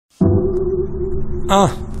Fuck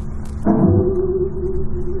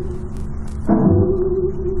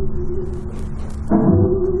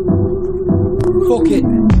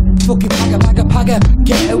it, pagger,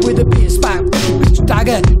 get it with a beer spike, bitch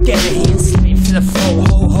dagger, get it here and slip to the floor,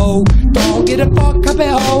 ho ho, don't get a fuck up it,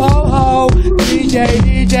 ho ho ho,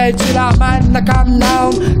 DJ, chill out man, I calm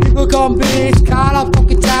down, people come bitch, call out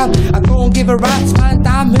fucking town, I don't give a rat's man,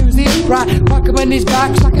 damn who's this brat, fuck him in his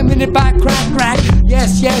back, slack him in the back, crack,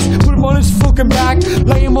 yes, put him on his fucking back,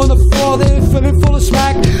 lay him on the floor there, filling full of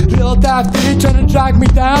smack, little daft bitch trying to drag me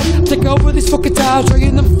down, take over this fucking town,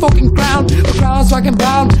 dragging the fucking crown, swagin'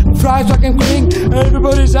 brown, fries swagin' cling.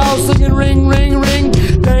 Everybody's out singing ring,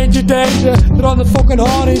 danger, they're on the fucking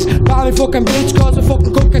hornies. Buy me fucking bitch cause they're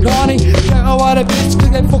fucking cooking horny. Get out of bitch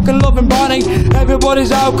cause they fucking loving Bonnie.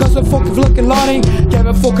 Everybody's out cause they're fucking flicking Lonnie. Get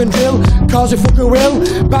a fucking drill cause they fucking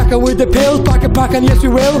will. Back with the pills, back and yes we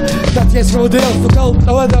will. That's yes we'll deal, for gold,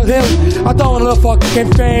 no other hill. I don't want no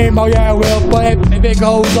fucking fame, oh yeah I will. But if it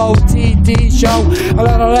goes OTT show, I'll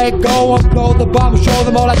let it go and blow the bomb. Show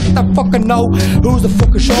them all I get the fucking know. Who's the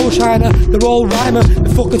fucking show shiner? They're all rhymer, the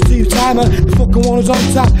fucking two-timer, the fucking one who's on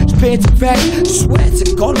top, it's painted fake. Swear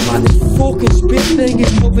to God, man, this fucking spit thing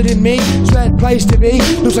is covered in me. Swear place to be,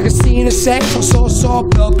 looks like a scene of sex. I saw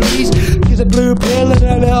pill, please. Here's a blue pill and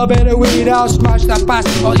a little bit of weed. I'll smash that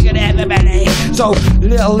bastard all you can ever believe. So,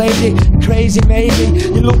 little lady, crazy maybe,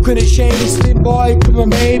 you're looking at shady, slim boy, come on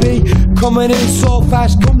maybe, coming in so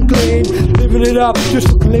fast, come clean, living it up, just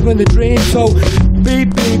fucking living the dream. So,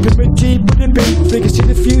 beep, give me cheap with the beat. We can see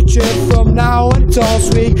the future from now and it's all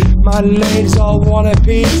sweet. Man, ladies all want a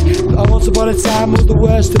piece. Once upon a time was the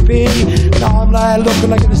worst to be. Now I'm like looking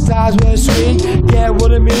like the stars were sweet. Yeah,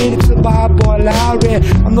 what I mean, it's a bad boy Larry.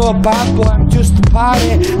 I'm not a bad boy, I'm just a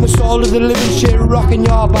party. The soul of the living shit rocking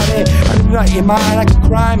your body. I'm not your mind like a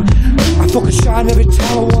crime. I fucking shine every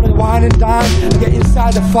time I wanna wine and dine. I get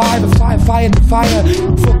inside the fire, fire in the fire.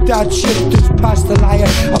 Fuck that shit, just past the liar.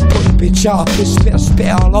 I put the bitch out, I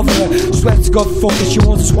spit all over her. Swear to God, fuck it, she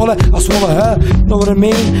wants to swallow, I'll swallow her. Know what I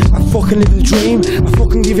mean? I fucking live the dream. I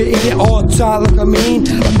fucking give it in it all the time like I mean.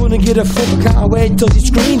 I'm gonna get a fuck, I can't wait till she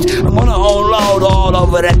screams. I'm gonna unload all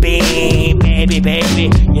over the beam. Baby,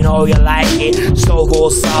 you know you like it. So go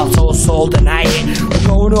salt, so soul deny it. We're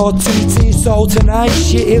going OTT, so tonight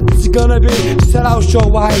shit, it's gonna be sell out show.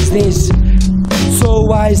 Why is this? So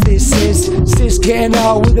why is this sis getting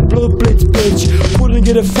out with a blood blitz bitch? Couldn't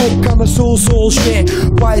get a fuck, I'm a soul shit.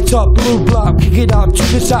 White top, blue block, kick it up, check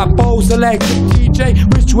this out, balls electric DJ,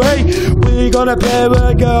 which way? We gonna play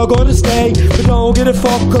where a girl gonna stay. We don't get a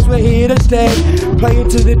fuck cause we're here to stay. Playing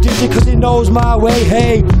to the DJ cause he knows my way.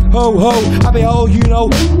 Hey, ho ho, I be ho, you know.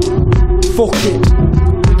 Fuck it,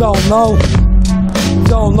 don't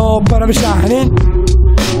know, but I'm shining.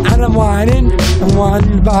 And I'm whining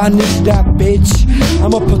about this that bitch.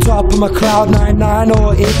 I'm up on top of my cloud 99,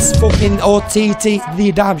 or it's fucking OTT,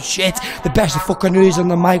 the damn shit. The best of fucking news on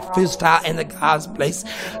the mic, freestyle in the guy's place.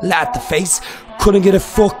 Light the face, couldn't get a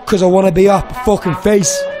fuck cause I wanna be up fucking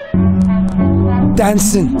face.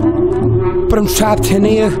 Dancing, but I'm trapped in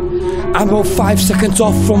here. I'm about 5 seconds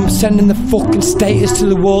off from sending the fucking status to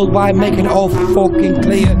the worldwide, making it all fucking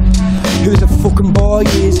clear who the fucking boy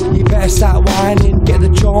is. You better start whining, get the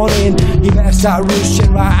jawn in. You better start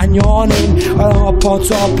roosting right and yawning. I'm up on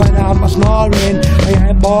top and I'm snoring. I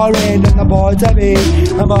ain't boring and the boy to be.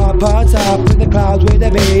 I'm up on top in the clouds with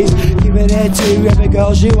the bees. Giving it to every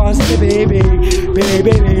girl she wants to be. Baby.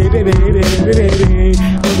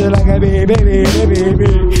 Buzzing like a baby.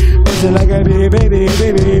 Buzzing like a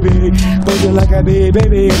baby. Buzzing like a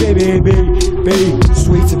baby.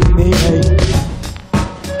 Sweet to be me, hey.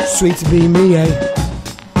 Sweet to be me, eh?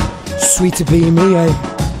 Sweet to be me, eh?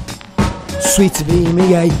 Sweet to be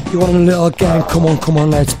me, eh? You want a little game? Come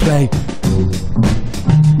on, let's play.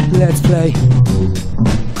 Let's play.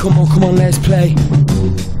 Come on, let's play.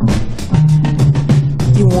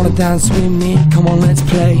 You wanna dance with me? Come on, let's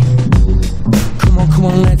play. Come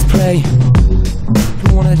on, let's play.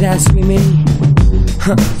 You wanna dance with me?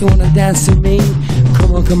 Huh, you wanna dance with me?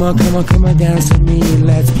 Come on, dance with me.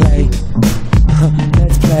 Let's play.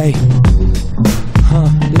 Let's play.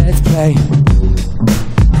 Let's play.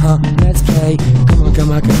 Let's play.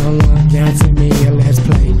 Come on, dance with me. Let's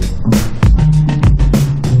play.